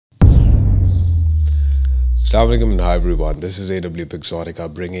Assalamualaikum and hi everyone, this is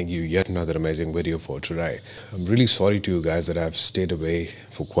AW.Pixotica bringing you yet another amazing video for today. I'm really sorry to you guys that I've stayed away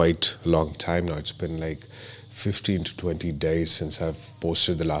for quite a long time now. It's been like 15 to 20 days since I've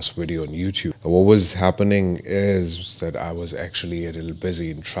posted the last video on YouTube. What was happening is that I was actually a little busy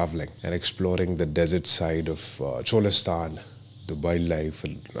in traveling and exploring the desert side of Cholistan, the wildlife,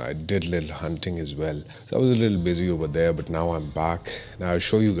 and I did a little hunting as well. So I was a little busy over there, but now I'm back. Now I'll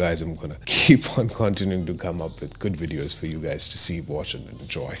show you guys, I'm gonna keep on continuing to come up with good videos for you guys to see, watch and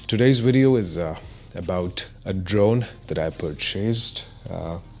enjoy. Today's video is about a drone that I purchased.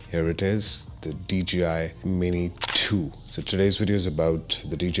 Here it is, the DJI MINI 2. So today's video is about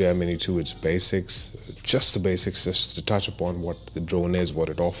the DJI MINI 2, its basics, just the basics, just to touch upon what the drone is, what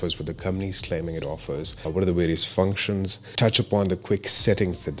it offers, what the company is claiming it offers, what are the various functions, touch upon the quick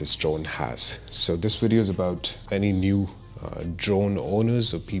settings that this drone has. So this video is about any new drone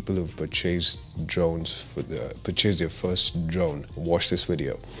owners or people who've purchased drones purchased their first drone. Watch this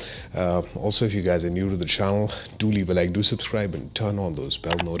video. Also, if you guys are new to the channel, do leave a like, do subscribe and turn on those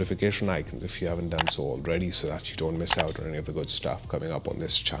bell notification icons if you haven't done so already, so that you don't miss out on any of the good stuff coming up on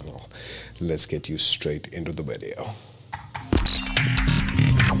this channel. Let's get you straight into the video.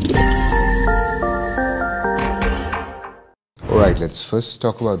 Alright, let's first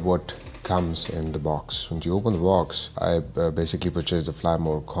talk about what comes in the box. When you open the box, I basically purchased the Fly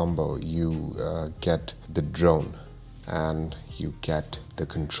More combo. You get the drone and you get the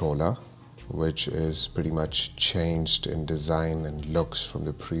controller, which is pretty much changed in design and looks from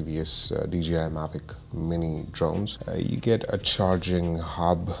the previous DJI Mavic Mini drones. You get a charging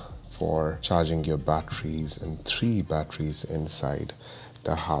hub for charging your batteries and 3 batteries inside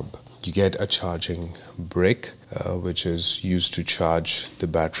the hub. You get a charging brick, which is used to charge the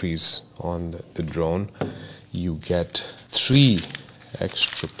batteries on the drone. You get 3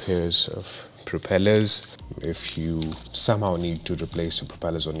 extra pairs of propellers. If you somehow need to replace the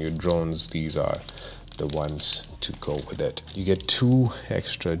propellers on your drones, these are the ones to go with it. You get 2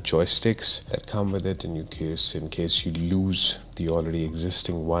 extra joysticks that come with it in case you lose the already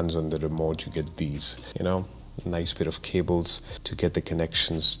existing ones on the remote. You get these, nice bit of cables to get the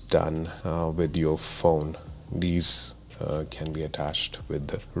connections done with your phone. These can be attached with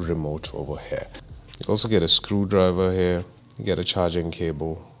the remote over here. You also get a screwdriver here. You get a charging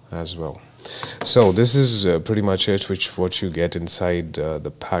cable as well. So this is pretty much it, what you get inside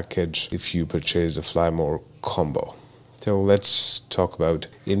the package if you purchase the Fly More combo. So let's talk about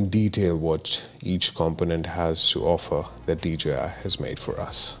in detail what each component has to offer that DJI has made for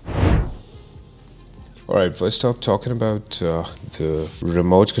us. Alright, first up, talking about the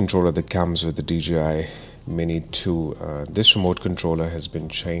remote controller that comes with the DJI MINI 2. This remote controller has been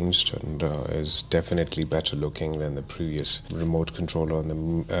changed and is definitely better looking than the previous remote controller on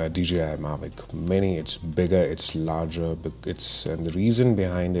the DJI Mavic Mini. It's bigger, it's larger, and the reason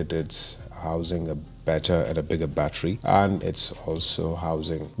behind it, it's housing a better and a bigger battery, and it's also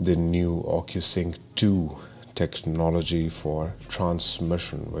housing the new OcuSync 2 technology for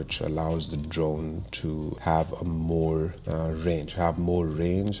transmission, which allows the drone to have a more range, have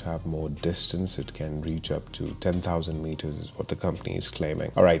more distance. It can reach up to 10,000 meters is what the company is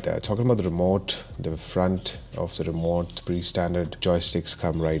claiming. Alright, talking about the remote, the front of the remote, pretty standard joysticks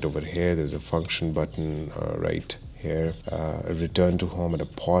come right over here. There's a function button right here, a return to home and a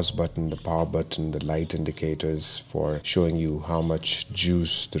pause button, the power button, the light indicators for showing you how much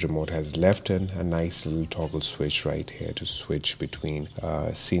juice the remote has left in, a nice little toggle switch right here to switch between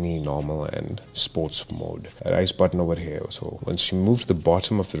scene, normal and sports mode. A nice button over here. So once you move to the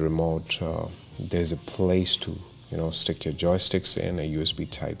bottom of the remote, there's a place to stick your joysticks in, a USB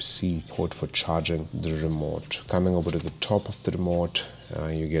Type-C port for charging the remote. Coming over to the top of the remote,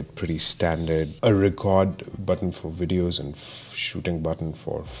 you get pretty standard, a record button for videos and shooting button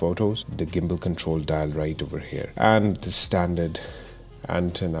for photos, the gimbal control dial right over here, and the standard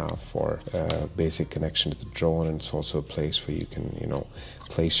antenna for basic connection to the drone. And it's also a place where you can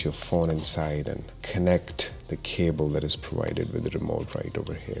place your phone inside and connect the cable that is provided with the remote right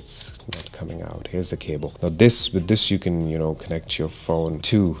over here. It's not coming out. Here's the cable. Now with this you can connect your phone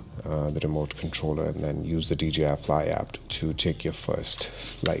to the remote controller and then use the DJI Fly app to take your first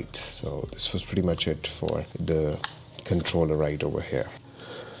flight. So this was pretty much it for the controller right over here.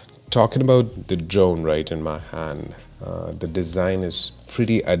 Talking about the drone right in my hand, the design is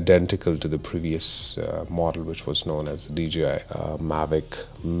pretty identical to the previous model, which was known as the DJI Mavic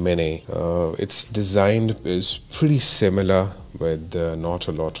Mini. Its design is pretty similar with not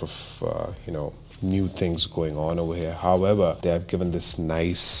a lot of new things going on over here. However, they have given this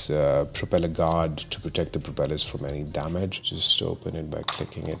nice propeller guard to protect the propellers from any damage. Just open it by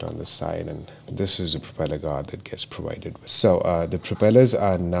clicking it on the side, and this is a propeller guard that gets provided with. So the propellers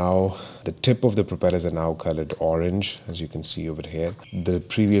are now, the tip of the propellers are now colored orange, as you can see over here. The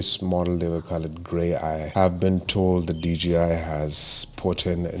previous model, they were colored gray. I have been told the DJI has put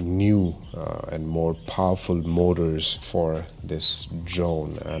in new and more powerful motors for this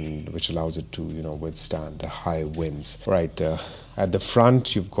drone, and which allows it to withstand the high winds. Right, at the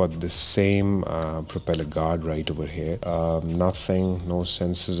front you've got the same propeller guard right over here. Nothing, no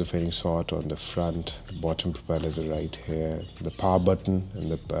sensors of any sort on the front. The bottom propellers are right here. The power button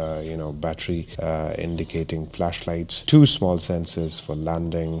and the battery indicating flashlights. Two small sensors for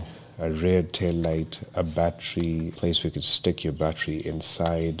landing, a rear tail light, a battery place where you can stick your battery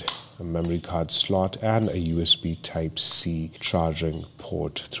inside, a memory card slot, and a USB Type-C charging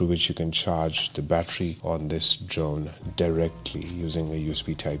port through which you can charge the battery on this drone directly using a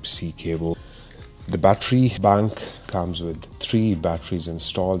USB Type-C cable. The battery bank comes with 3 batteries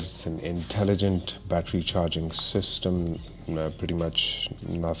installed. It's an intelligent battery charging system. Pretty much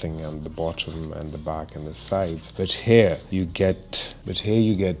nothing on the bottom and the back and the sides. But here you get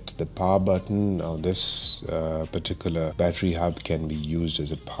the power button. Now this particular battery hub can be used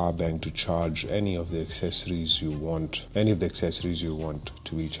as a power bank to charge any of the accessories you want.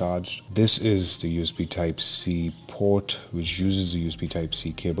 To be charged. This is the USB Type-C port, which uses the USB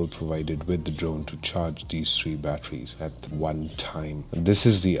Type-C cable provided with the drone to charge these 3 batteries at one time. This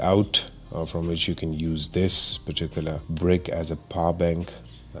is the out from which you can use this particular brick as a power bank.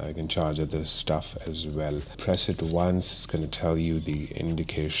 You can charge other stuff as well. Press it once, it's going to tell you the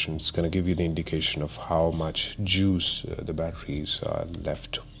indication. It's going to give you the indication of how much juice the batteries are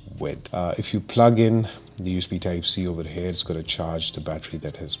left with. If you plug in the USB Type-C over here, it's going to charge the battery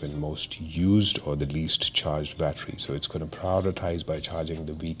that has been most used or the least charged battery. So it's going to prioritize by charging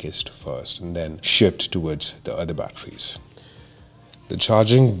the weakest first and then shift towards the other batteries. The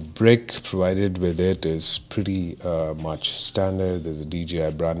charging brick provided with it is pretty much standard. There's a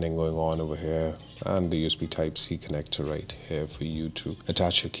DJI branding going on over here, and the USB Type-C connector right here for you to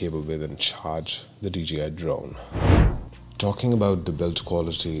attach your cable with and charge the DJI drone. Talking about the build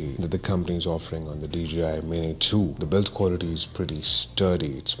quality that the company is offering on the DJI MINI 2, the build quality is pretty sturdy.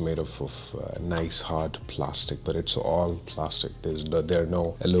 It's made up of nice hard plastic, but it's all plastic. There are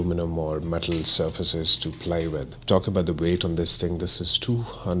no aluminum or metal surfaces to play with. Talking about the weight on this thing, this is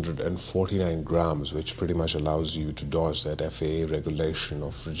 249 grams, which pretty much allows you to dodge that FAA regulation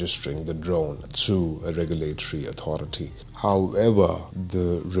of registering the drone through a regulatory authority. However,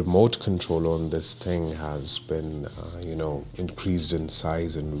 the remote control on this thing has been, increased in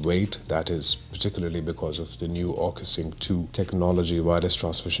size and weight. That is particularly because of the new OrcaSync 2 technology, wireless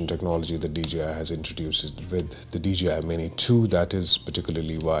transmission technology that DJI has introduced with the DJI MINI 2. That is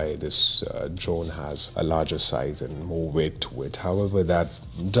particularly why this drone has a larger size and more weight to it. However, that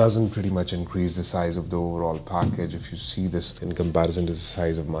doesn't pretty much increase the size of the overall package. If you see this in comparison to the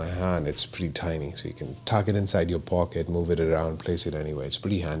size of my hand, it's pretty tiny. So you can tuck it inside your pocket, move it around, place it anywhere. It's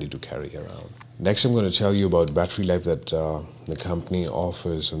pretty handy to carry around. Next, I'm going to tell you about battery life that the company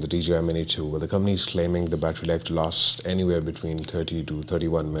offers on the DJI MINI 2. Well, the company is claiming the battery life to last anywhere between 30 to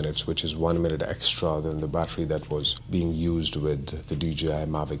 31 minutes, which is 1 minute extra than the battery that was being used with the DJI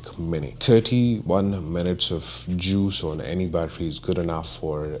Mavic Mini. 31 minutes of juice on any battery is good enough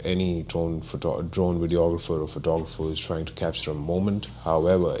for any drone videographer or photographer who is trying to capture a moment.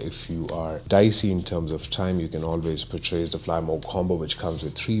 However, if you are dicey in terms of time, you can always purchase the Fly Mode combo, which comes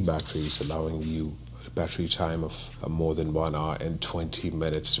with 3 batteries, allowing you a battery time of more than 1 hour and 20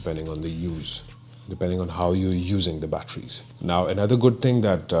 minutes depending on how you're using the batteries. Now, another good thing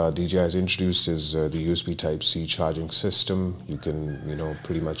that DJI has introduced is the USB Type-C charging system. You can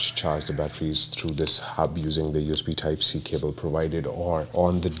pretty much charge the batteries through this hub using the USB Type-C cable provided, or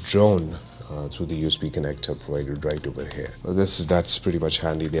on the drone through the USB connector provided right over here. Well, that's pretty much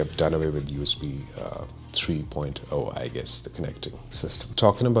handy. They have done away with USB 3.0, I guess, the connecting system.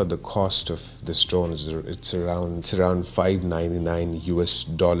 Talking about the cost of this drone, it's around $599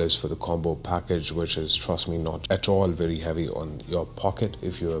 US for the combo package, which is, trust me, not at all very heavy on your pocket.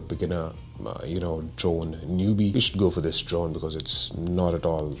 If you're a beginner drone newbie, you should go for this drone because it's not at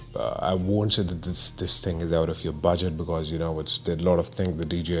all I won't say that this thing is out of your budget, because there are a lot of things the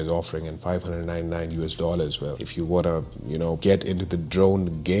DJI is offering, and $599 US. Well, if you want to get into the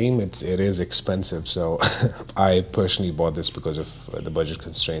drone game, it is expensive. So I personally bought this because of the budget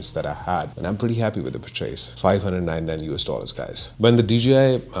constraints that I had, and I'm pretty happy with the purchase. $599 US, guys. When the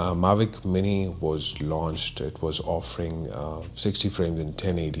DJI Mavic Mini was launched, it was offering 60 frames in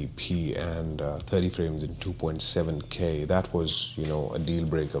 1080p and 30 frames in 2.7K. That was, you know, a deal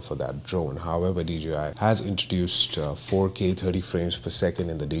breaker for that drone. However, DJI has introduced 4K 30 frames per second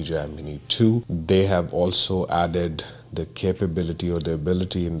in the DJI Mini 2. They have also added the capability or the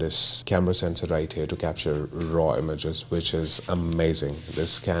ability in this camera sensor right here to capture raw images, which is amazing.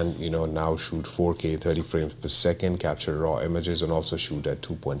 This can, you know, now shoot 4K 30 frames per second, capture raw images, and also shoot at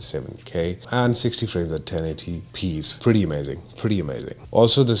 2.7K and 60 frames at 1080p. Pretty amazing, pretty amazing.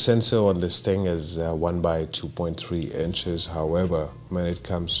 Also, the sensor on this thing is 1 by 2.3 inches. However, when it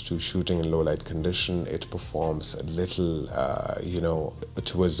comes to shooting in low light condition, it performs a little, you know,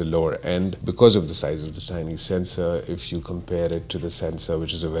 towards the lower end because of the size of the tiny sensor. If you compare it to the sensor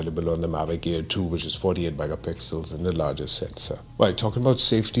which is available on the Mavic Air 2, which is 48 megapixels and the largest sensor. Right, talking about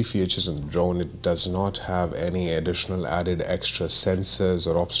safety features in the drone, it does not have any additional added extra sensors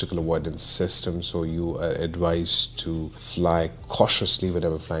or obstacle avoidance system, so you are advised to fly cautiously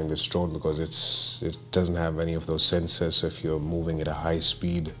whenever flying this drone because it doesn't have any of those sensors. So if you're moving at a high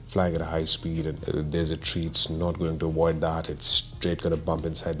speed, flying at a high speed, and there's a tree, it's not going to avoid that. It's straight going to bump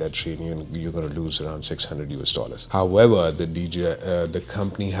inside that tree and you're going to lose around $600. However, the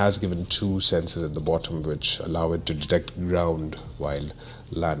company has given 2 sensors at the bottom which allow it to detect ground while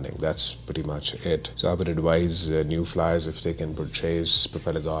landing. That's pretty much it. So I would advise new flyers, if they can purchase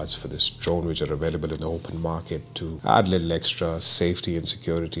propeller guards for this drone, which are available in the open market, to add a little extra safety and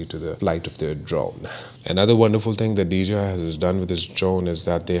security to the flight of their drone. Another wonderful thing that DJI has done with this drone is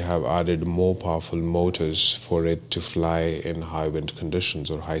that they have added more powerful motors for it to fly in high wind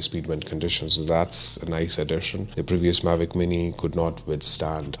conditions or high speed wind conditions. So that's a nice addition. The previous Mavic Mini could not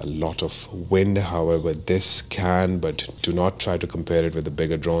withstand a lot of wind. However, this can, but do not try to compare it with the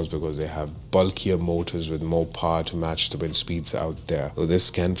bigger drones because they have bulkier motors with more power to match the wind speeds out there. So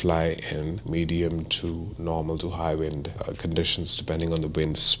this can fly in medium to normal to high wind conditions depending on the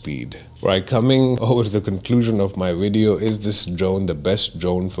wind speed. Right, coming over to the conclusion of my video, is this drone the best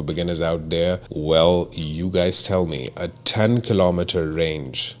drone for beginners out there? Well, you guys tell me. A 10-kilometer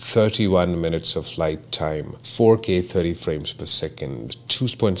range, 31 minutes of flight time, 4K 30 frames per second,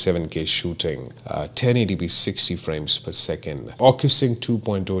 2.7K shooting, 1080p 60 frames per second, OcuSync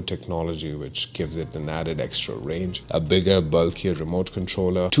 2.0 technology, which gives it an added extra range, a bigger, bulkier remote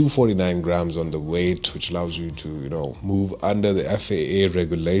controller, 249 grams on the weight, which allows you to, you know, move under the FAA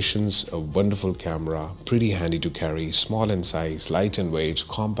regulations, a wonderful camera, pretty handy to carry, small in size, light in weight,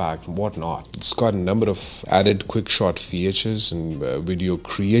 compact, and whatnot. It's got a number of added quick shot features and video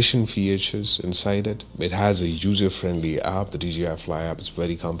creation features inside it. It has a user-friendly app, the DJI Fly app. It's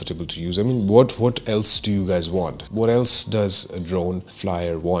very comfortable to use. I mean, what else do you guys want? What else does a drone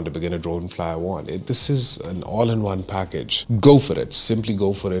flyer want, a beginner drone flyer want? This is an all-in-one package. Go for it. Simply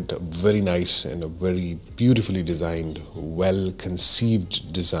go for it. Very nice and a very beautifully designed,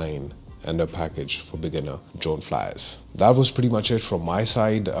 well-conceived design and a package for beginner drone flyers. That was pretty much it from my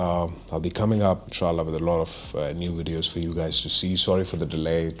side. I'll be coming up, inshallah, with a lot of new videos for you guys to see. Sorry for the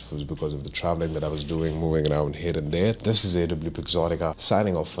delay. It was because of the traveling that I was doing, moving around here and there. This is AW.Pixotica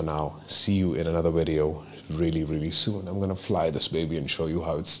signing off for now. See you in another video really soon. I'm gonna fly this baby and show you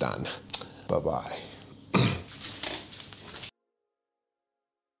how it's done. Bye-bye.